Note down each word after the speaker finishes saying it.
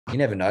You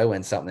never know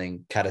when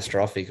something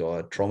catastrophic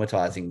or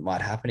traumatizing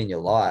might happen in your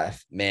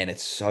life. Man,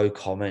 it's so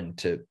common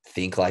to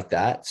think like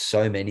that.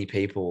 So many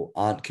people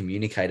aren't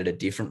communicated a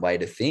different way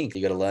to think.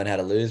 You got to learn how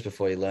to lose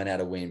before you learn how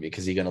to win,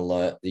 because you're going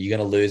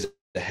to lose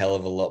a hell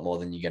of a lot more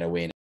than you're going to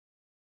win.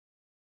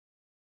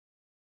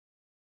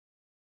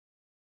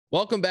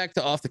 Welcome back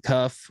to Off the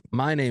Cuff.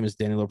 My name is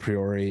Danny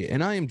LoPriore,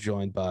 and I am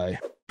joined by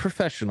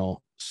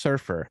professional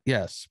surfer.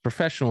 Yes,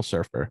 professional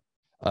surfer.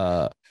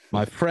 Uh,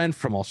 my friend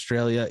from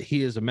Australia.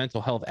 He is a mental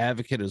health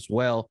advocate as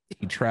well.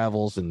 He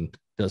travels and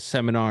does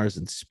seminars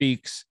and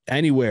speaks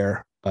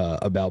anywhere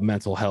about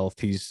mental health.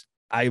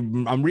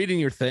 I'm reading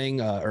your thing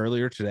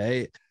earlier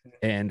today,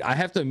 and I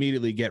have to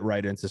immediately get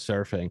right into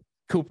surfing.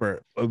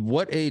 Cooper,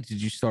 what age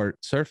did you start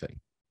surfing?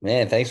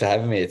 Man, thanks for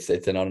having me. It's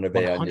an honor to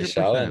be on your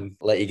show 100%. and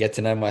let you get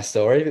to know my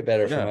story a bit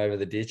better from Yeah. over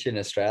the ditch in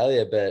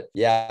Australia. But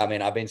yeah, I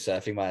mean, I've been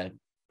surfing my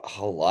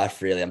whole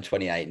life, really. I'm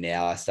 28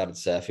 now. I started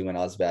surfing when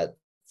I was about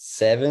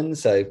 7,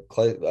 so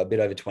close, a bit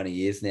over 20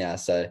 years now.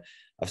 So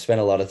I've spent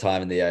a lot of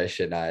time in the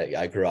ocean.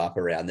 I grew up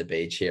around the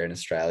beach here in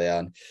Australia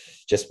and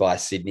just by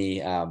Sydney.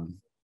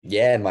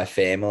 Yeah, and my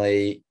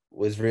family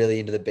was really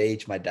into the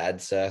beach. My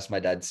dad surfs. My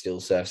dad still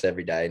surfs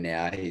every day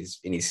now. He's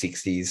in his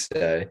 60s.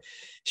 So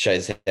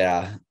shows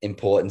how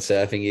important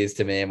surfing is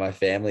to me and my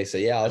family. So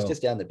yeah, I was Oh,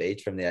 just down the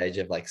beach from the age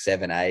of like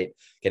 7, 8,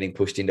 getting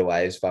pushed into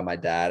waves by my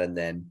dad, and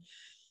then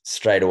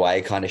straight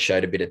away kind of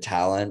showed a bit of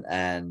talent.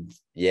 And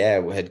yeah,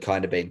 we had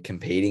kind of been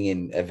competing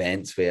in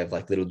events. We have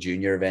like little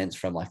junior events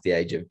from like the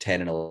age of 10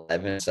 and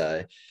 11.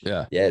 So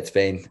yeah. yeah, it's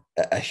been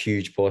a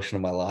huge portion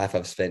of my life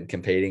I've spent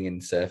competing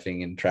and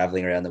surfing and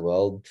traveling around the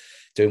world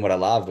doing what I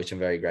love, which I'm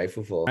very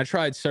grateful for. I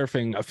tried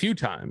surfing a few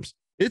times.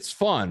 It's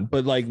fun,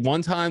 but like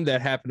one time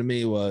that happened to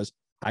me was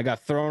I got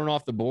thrown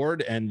off the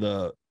board and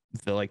the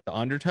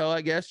undertow,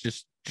 I guess,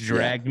 just Yeah.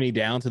 dragged me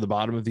down to the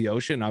bottom of the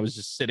ocean. I was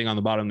just sitting on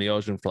the bottom of the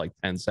ocean for like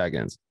 10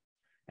 seconds.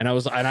 And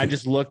I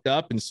just looked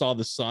up and saw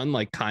the sun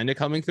like kind of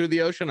coming through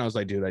the ocean. I was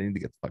like, dude, I need to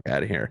get the fuck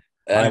out of here.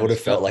 And I it would have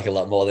just felt felt like a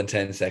lot more than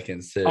 10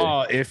 seconds too.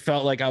 Oh, it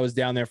felt like I was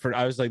down there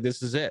I was like,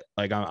 this is it.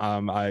 Like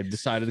I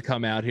decided to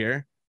come out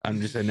here. And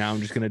now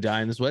I'm just going to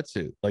die in this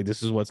wetsuit. Like,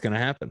 this is what's going to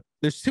happen.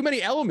 There's too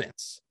many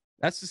elements.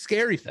 That's the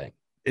scary thing.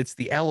 It's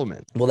the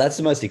element. Well, that's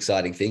the most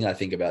exciting thing I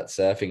think about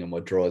surfing, and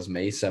what draws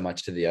me so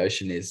much to the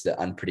ocean is the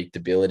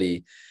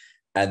unpredictability,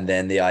 and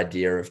then the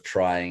idea of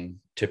trying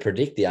to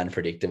predict the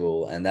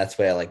unpredictable. And that's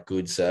where like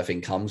good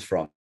surfing comes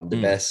from. The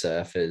Mm, best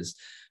surfers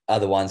are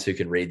the ones who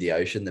can read the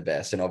ocean the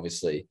best. And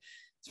obviously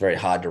it's very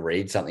hard to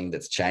read something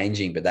that's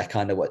changing, but that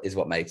kind of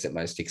what makes it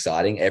most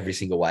exciting. Every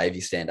single wave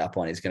you stand up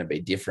on is going to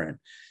be different.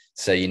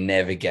 So you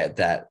never get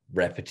that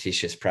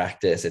repetitious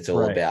practice. It's all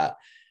right. about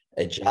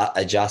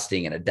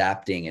adjusting and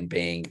adapting and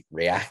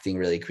reacting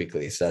really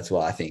quickly. So that's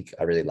why I think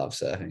I really love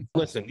surfing.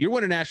 Listen, you're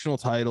winning national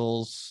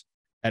titles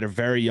at a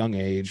very young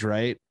age,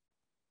 right?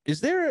 Is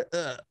there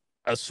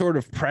a sort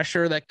of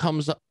pressure that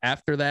comes up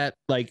after that?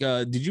 Like,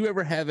 did you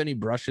ever have any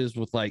brushes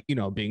with like,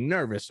 being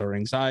nervous or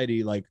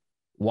anxiety, like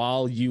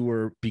while you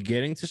were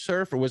beginning to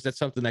surf, or was that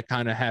something that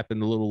kind of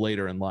happened a little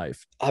later in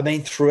life? I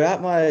mean,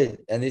 throughout my,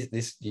 and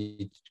this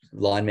you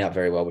line me up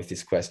very well with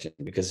this question,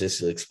 because this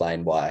will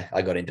explain why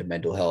I got into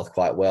mental health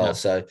quite well. Yeah.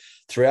 So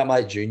throughout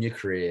my junior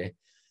career,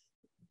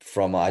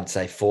 from I'd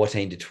say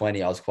 14 to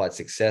 20, I was quite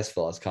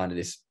successful. I was kind of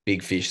this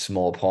big fish,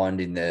 small pond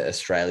in the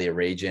Australia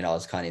region. I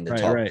was kind of in the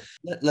Right, top, right.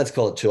 let's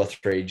call it 2 or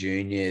 3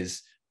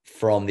 juniors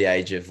from the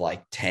age of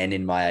like 10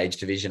 in my age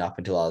division up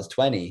until I was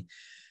 20.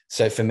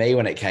 So for me,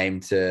 when it came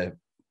to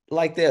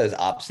like, there was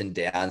ups and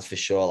downs for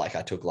sure. Like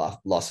I took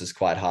losses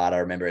quite hard. I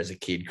remember as a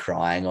kid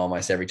crying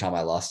almost every time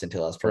I lost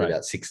until I was probably Right.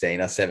 about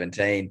 16 or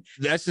 17.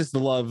 That's just the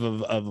love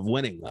of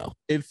winning, though.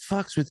 It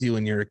fucks with you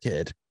when you're a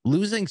kid.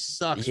 Losing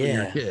sucks when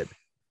you're a Yeah. kid.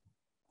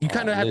 You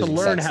kind Oh, of have to losing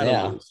learn sucks how to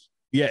now. lose.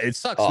 Yeah, it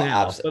sucks Oh,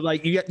 now, absolutely. but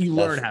like you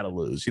learn That's how to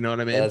lose. You know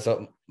what I mean? that's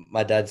what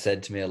my dad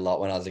said to me a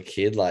lot when I was a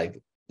kid.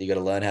 Like, you got to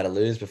learn how to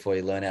lose before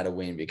you learn how to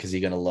win, because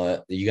you're gonna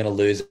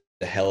lose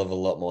a hell of a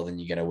lot more than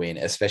you're gonna win,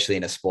 especially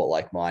in a sport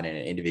like mine, in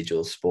an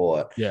individual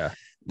sport. Yeah.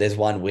 There's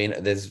one win.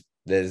 There's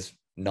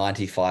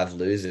 95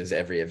 losers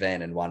every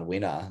event and one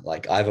winner.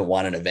 Like, I haven't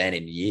won an event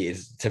in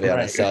years, to be Right.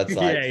 honest. So it's Yeah.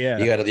 like Yeah.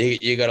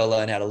 you got to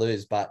learn how to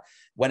lose. But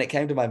when it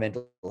came to my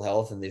mental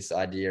health and this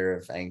idea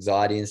of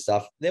anxiety and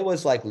stuff, there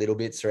was like little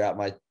bits throughout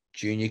my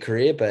junior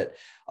career, but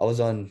I was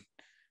on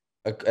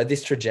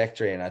this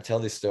trajectory. And I tell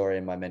this story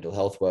in my mental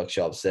health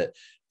workshops, that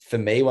for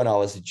me, when I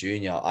was a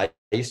junior, I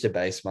used to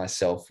base my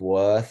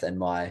self-worth and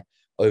my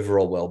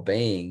overall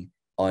well-being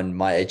on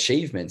my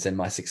achievements and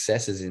my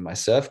successes in my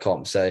surf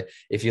comp. So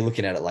if you're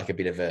looking at it like a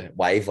bit of a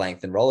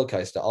wavelength and roller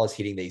coaster, I was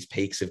hitting these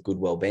peaks of good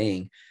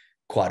well-being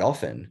quite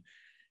often.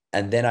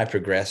 And then I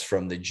progressed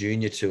from the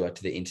junior tour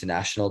to the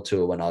international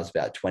tour when I was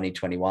about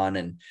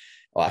 2021,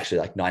 or actually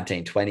like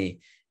 19, 20.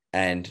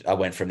 And I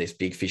went from this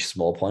big fish,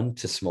 small pond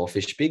to small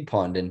fish, big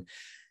pond. And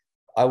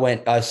I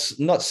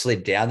not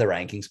slid down the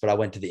rankings, but I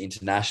went to the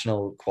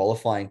international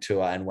qualifying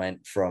tour and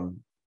went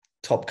from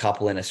top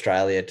couple in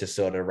Australia to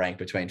sort of rank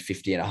between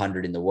 50 and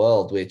 100 in the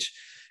world, which,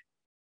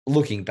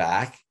 looking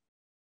back,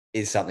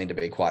 is something to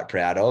be quite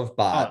proud of. Oh,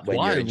 But it's when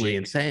you're a wildly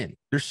insane.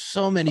 There's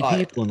so many oh,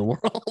 people in the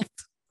world.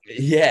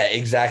 yeah,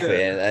 exactly.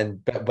 Yeah.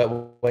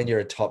 But when you're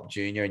a top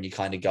junior and you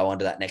kind of go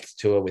onto that next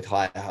tour with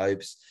high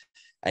hopes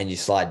and you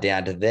slide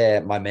down to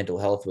there, my mental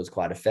health was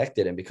quite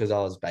affected. And because I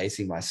was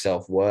basing my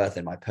self-worth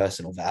and my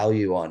personal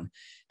value on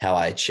how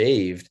I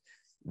achieved,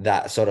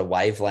 that sort of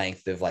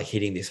wavelength of like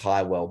hitting this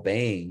high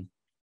well-being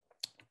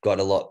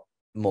got a lot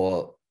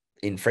more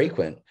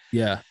infrequent.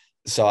 Yeah.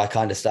 So I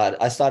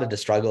started to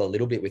struggle a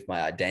little bit with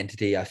my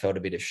identity. I felt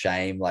a bit of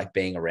shame, like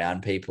being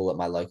around people at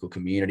my local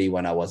community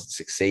when I wasn't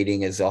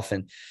succeeding as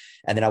often.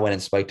 And then I went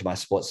and spoke to my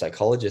sports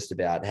psychologist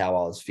about how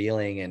I was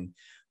feeling and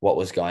what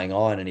was going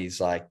on. And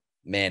he's like,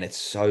 man, it's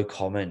so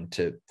common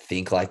to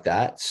think like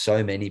that.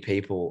 So many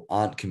people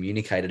aren't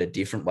communicated a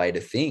different way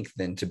to think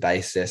than to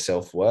base their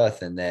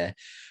self-worth and their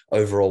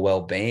overall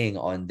well-being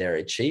on their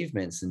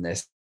achievements and their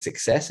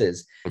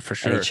successes. For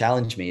And he sure.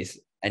 challenged me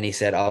and he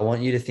said, I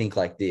want you to think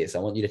like this. I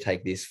want you to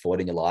take this forward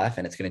in your life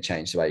and it's going to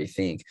change the way you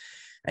think.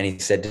 And he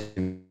said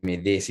to me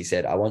this, he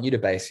said, I want you to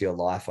base your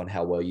life on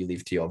how well you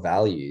live to your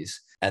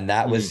values. And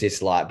that was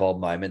this light bulb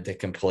moment that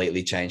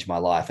completely changed my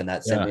life. And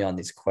that sent me on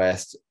this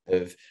quest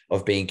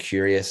of being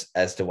curious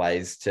as to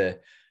ways to,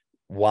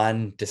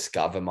 one,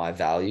 discover my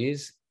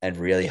values and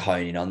really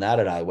hone in on that.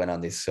 And I went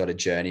on this sort of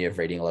journey of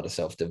reading a lot of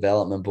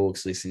self-development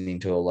books, listening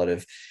to a lot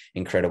of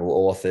incredible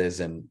authors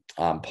and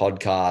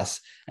podcasts,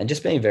 and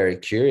just being very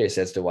curious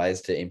as to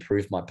ways to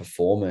improve my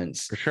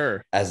performance For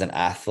sure. as an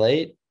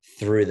athlete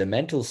through the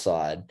mental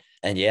side.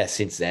 And yeah,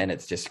 since then,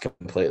 it's just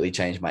completely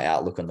changed my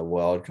outlook on the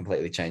world,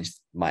 completely changed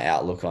my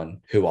outlook on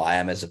who I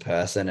am as a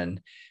person and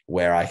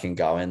where I can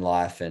go in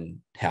life and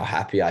how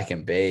happy I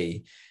can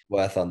be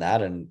worth on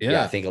that. And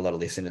yeah, I think a lot of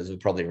listeners will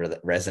probably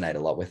resonate a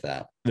lot with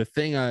that. The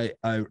thing I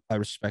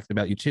respect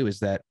about you too is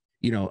that,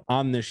 you know,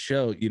 on this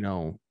show, you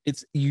know,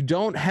 it's, you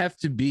don't have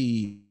to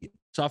be a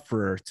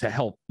sufferer to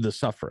help the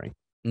suffering.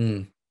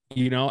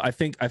 You know, I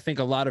think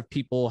a lot of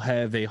people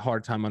have a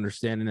hard time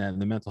understanding that in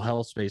the mental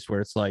health space, where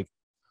it's like,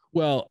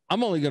 well,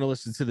 I'm only going to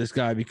listen to this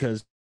guy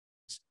because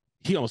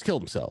he almost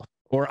killed himself.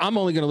 Or I'm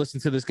only going to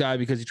listen to this guy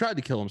because he tried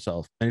to kill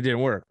himself and it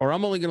didn't work. Or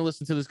I'm only going to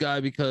listen to this guy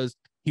because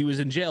he was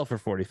in jail for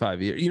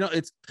 45 years. You know,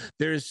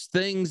 there's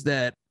things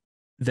that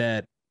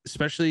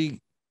especially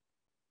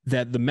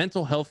that the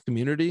mental health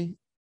community,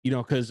 you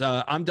know, because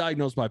I'm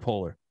diagnosed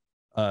bipolar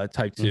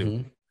type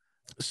 2.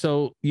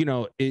 So, you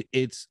know,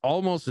 it's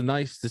almost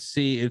nice to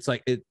see. It's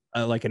like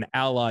like an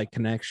ally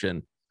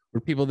connection where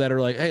people that are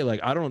like, hey,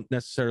 like, I don't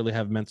necessarily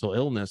have mental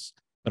illness,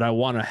 but I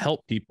want to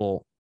help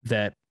people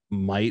that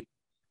might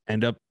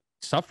end up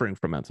suffering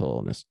from mental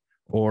illness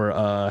or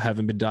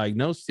haven't been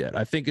diagnosed yet.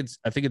 I think it's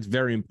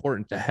very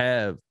important to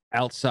have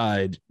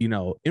outside, you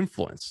know,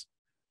 influence,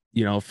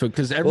 you know,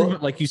 because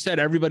like you said,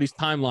 everybody's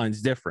timeline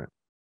is different.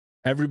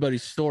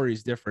 Everybody's story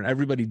is different.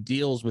 Everybody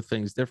deals with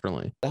things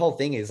differently. The whole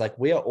thing is like,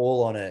 we are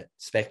all on a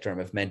spectrum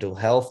of mental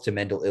health to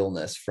mental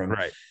illness from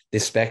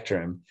this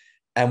spectrum.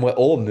 And we're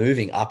all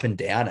moving up and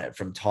down it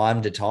from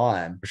time to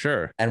time. For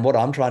sure. And what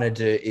I'm trying to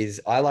do is,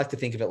 I like to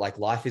think of it like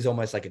life is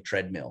almost like a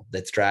treadmill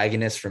that's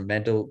dragging us from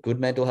good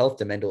mental health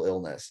to mental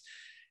illness.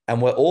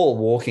 And we're all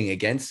walking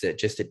against it,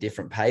 just at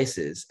different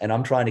paces. And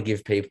I'm trying to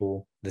give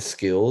people the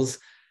skills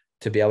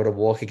to be able to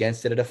walk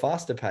against it at a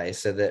faster pace,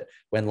 so that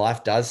when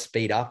life does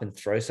speed up and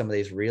throw some of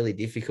these really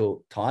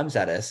difficult times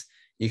at us,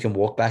 you can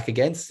walk back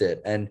against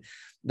it. And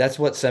that's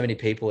what so many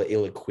people are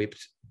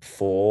ill-equipped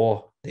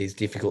for, these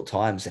difficult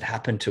times that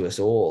happen to us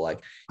all.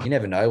 Like, you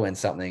never know when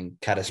something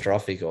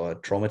catastrophic or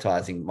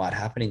traumatizing might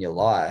happen in your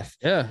life.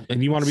 Yeah.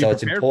 And you want to be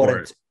prepared, it's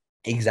important for it.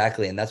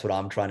 Exactly. And that's what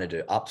I'm trying to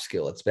do.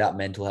 Upskill. It's about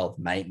mental health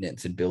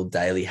maintenance and build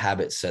daily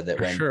habits so that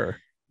when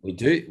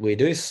we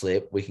do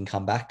slip, we can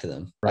come back to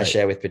them. I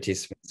share with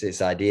participants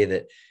this idea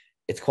that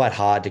it's quite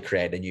hard to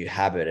create a new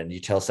habit, and you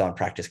tell someone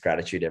practice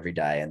gratitude every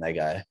day and they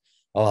go,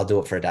 oh, I'll do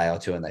it for a day or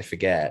two, and they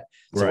forget.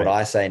 So what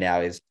I say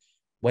now is,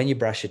 when you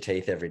brush your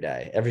teeth every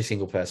day, every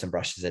single person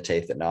brushes their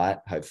teeth at night,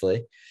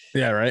 hopefully.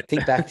 Yeah, right.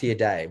 Think back to your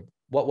day.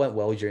 What went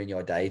well during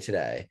your day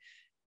today?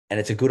 And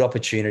it's a good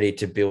opportunity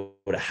to build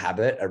a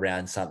habit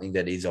around something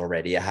that is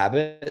already a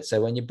habit.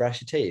 So when you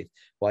brush your teeth,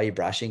 while you're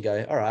brushing,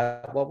 go, all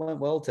right, what went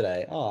well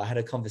today? Oh, I had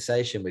a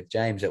conversation with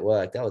James at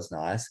work. That was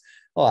nice.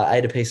 Oh, I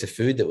ate a piece of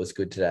food that was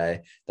good today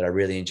that I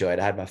really enjoyed.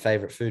 I had my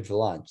favorite food for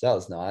lunch. That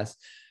was nice.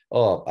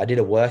 Oh, I did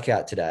a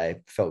workout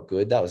today. Felt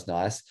good. That was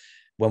nice.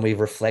 When we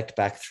reflect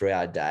back through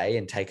our day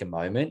and take a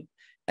moment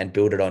and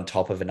build it on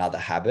top of another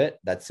habit,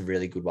 that's a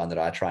really good one that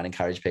I try and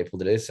encourage people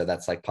to do. So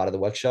that's like part of the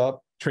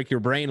workshop. Trick your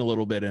brain a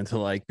little bit into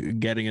like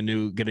getting a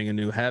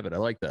new habit. I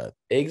like that.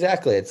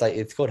 Exactly.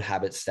 It's called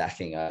habit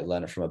stacking. I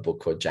learned it from a book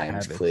called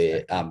James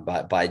Clear,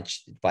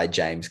 by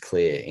James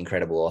Clear,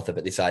 incredible author.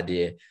 But this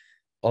idea,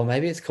 or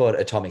maybe it's called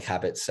Atomic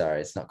Habits.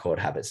 Sorry, it's not called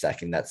habit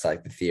stacking. That's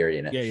like the theory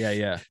in it.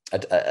 Yeah.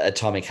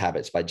 Atomic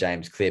Habits by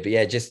James Clear. But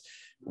yeah, just,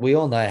 we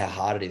all know how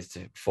hard it is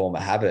to form a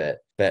habit,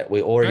 but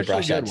we already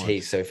brush our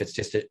teeth. So if it's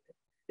just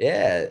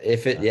Yeah,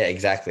 yeah,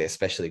 exactly.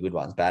 Especially good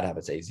ones. Bad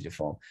habits are easy to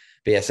form.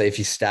 But yeah, so if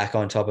you stack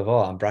on top of, oh,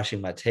 I'm brushing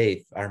my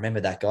teeth. I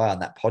remember that guy on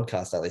that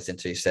podcast I listened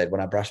to said,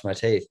 when I brush my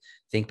teeth,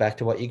 think back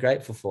to what you're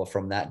grateful for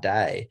from that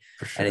day.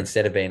 For sure. And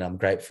instead of being, I'm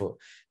grateful,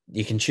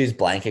 you can choose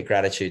blanket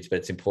gratitudes, but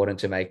it's important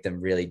to make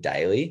them really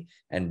daily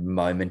and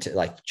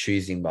like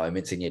choosing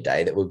moments in your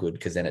day that were good,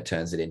 because then it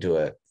turns it into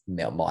a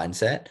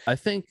mindset. I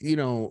think,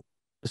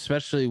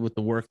 especially with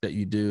the work that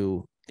you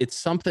do, it's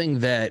something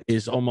that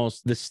is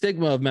almost the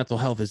stigma of mental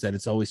health is that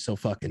it's always so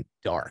fucking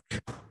dark.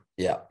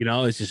 Yeah.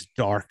 It's just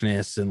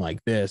darkness and like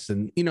this.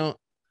 And,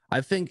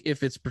 I think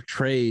if it's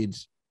portrayed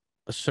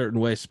a certain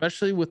way,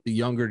 especially with the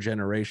younger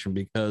generation,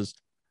 because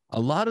a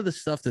lot of the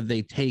stuff that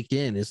they take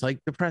in is like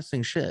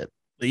depressing shit.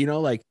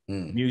 Like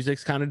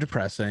music's kind of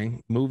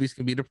depressing. Movies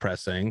can be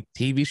depressing.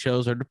 TV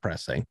shows are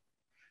depressing.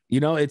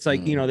 It's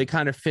like, they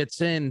kind of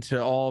fits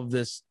into all of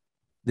this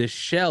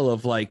shell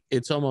of like,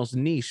 it's almost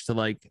niche to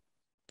like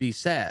be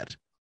sad.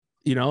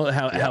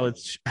 How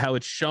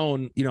it's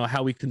shown,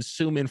 how we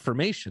consume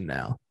information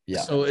now.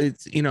 Yeah. So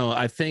it's,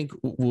 I think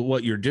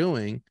what you're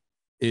doing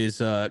is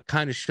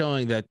kind of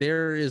showing that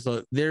there is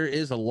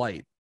a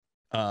light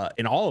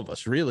in all of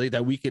us, really,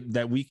 that we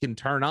can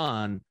turn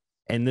on.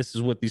 And this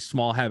is what these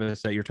small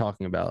habits that you're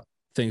talking about,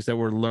 things that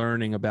we're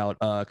learning about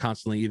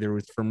constantly, either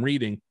from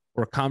reading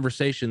or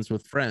conversations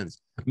with friends,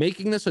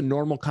 making this a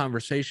normal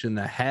conversation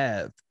to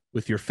have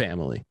with your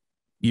family.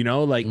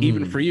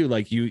 Even for you,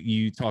 like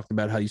you talked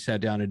about how you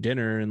sat down at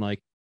dinner and like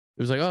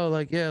it was like, oh,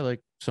 like, yeah, like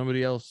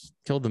somebody else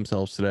killed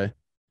themselves today,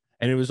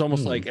 and it was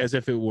almost like as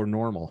if it were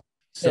normal.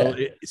 So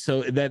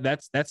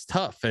that's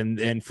tough,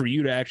 and for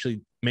you to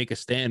actually make a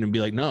stand and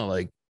be like, no,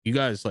 like you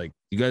guys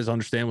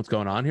understand what's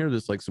going on here.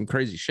 There's like some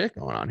crazy shit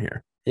going on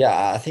here.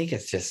 Yeah, I think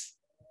it's just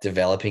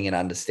developing an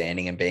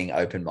understanding and being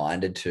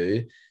open-minded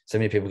too. So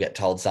many people get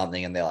told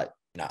something and they're like,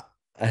 no.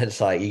 And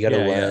it's like, you got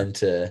to learn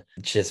to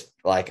just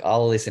like,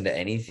 I'll listen to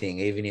anything,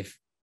 even if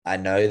I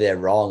know they're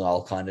wrong,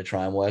 I'll kind of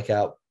try and work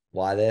out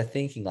why they're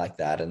thinking like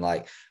that. And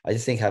like, I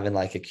just think having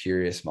like a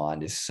curious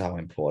mind is so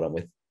important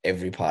with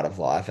every part of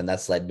life. And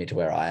that's led me to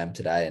where I am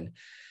today, and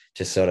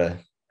just sort of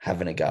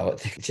having a go at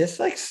things, just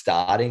like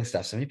starting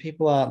stuff. So many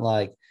people aren't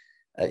like,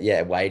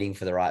 waiting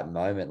for the right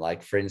moment.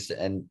 Like for instance,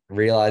 and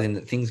realizing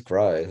that things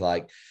grow.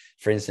 Like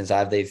for instance, I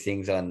have these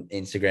things on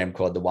Instagram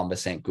called the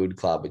 1% Good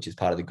Club, which is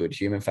part of the Good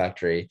Human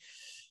Factory,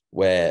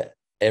 where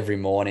every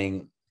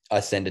morning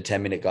I send a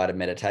 10-minute guided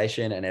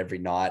meditation, and every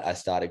night I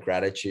start a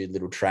gratitude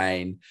little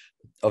train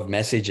of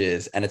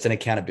messages, and it's an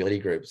accountability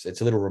group. So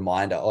it's a little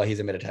reminder. Oh, here's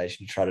a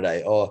meditation to try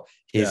today. Oh,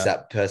 here's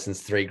that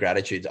person's 3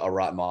 gratitudes. I'll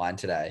write mine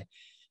today.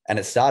 And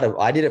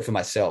I did it for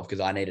myself because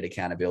I needed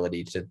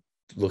accountability to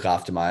look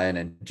after my own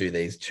and do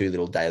these 2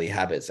 little daily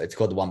habits. It's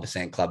called the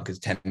 1% Club because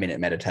 10-minute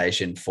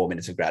meditation, 4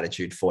 minutes of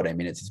gratitude, 14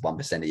 minutes is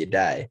 1% of your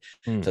day.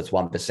 So it's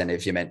 1%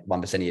 if you meant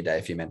 1% of your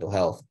day for your mental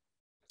health.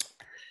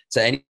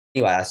 So anyway,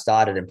 I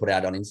started and put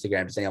out on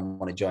Instagram saying, I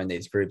want to join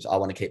these groups. I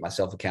want to keep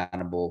myself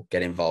accountable,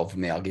 get involved with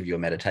me. I'll give you a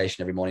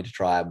meditation every morning to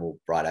try, and we'll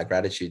write our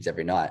gratitudes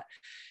every night.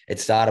 It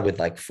started with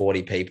like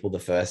 40 people the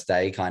first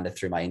day, kind of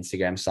through my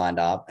Instagram signed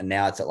up. And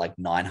now it's at like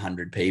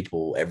 900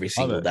 people every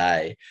single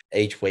day.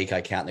 Each week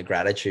I count the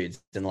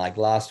gratitudes. And like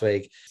last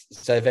week,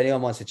 so if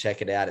anyone wants to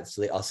check it out,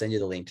 I'll send you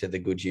the link to the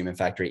Good Human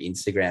Factory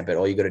Instagram, but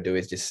all you got to do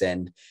is just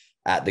send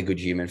at the Good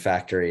Human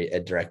Factory a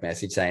direct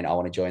message saying, I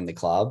want to join the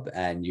club,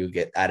 and you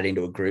get added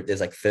into a group. There's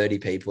like 30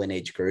 people in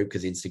each group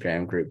because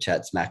Instagram group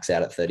chats max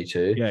out at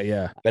 32.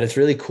 Yeah. But it's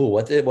really cool.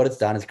 What it's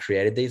done is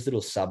created these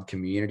little sub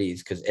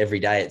communities, because every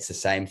day it's the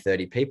same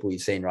 30 people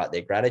you've seen write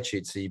their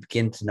gratitude. So you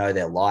begin to know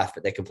their life,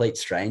 but they're complete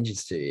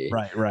strangers to you.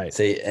 Right.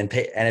 So,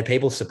 and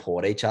people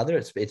support each other.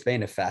 It's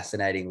been a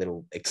fascinating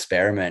little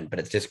experiment, but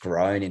it's just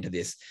grown into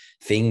this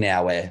thing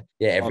now where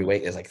every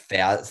week there's like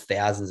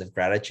thousands of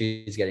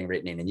gratitudes getting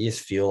written in, and you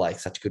just feel like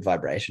such good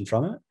vibration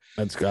from it.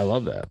 I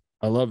love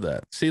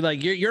that. See,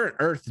 like you're an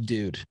earth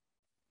dude.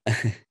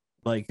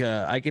 Like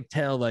I could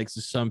tell like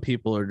some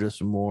people are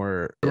just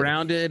more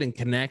grounded and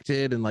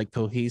connected and like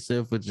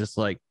cohesive with just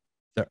like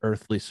the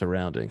earthly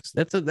surroundings.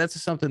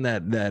 That's something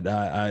that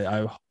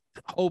I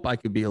hope I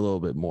could be a little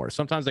bit more.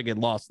 Sometimes I get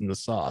lost in the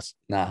sauce.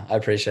 Nah, I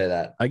appreciate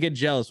that. I get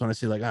jealous when I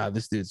see like,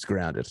 this dude's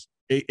grounded.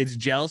 It's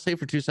jealousy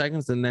for 2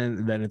 seconds, and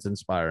then it's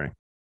inspiring.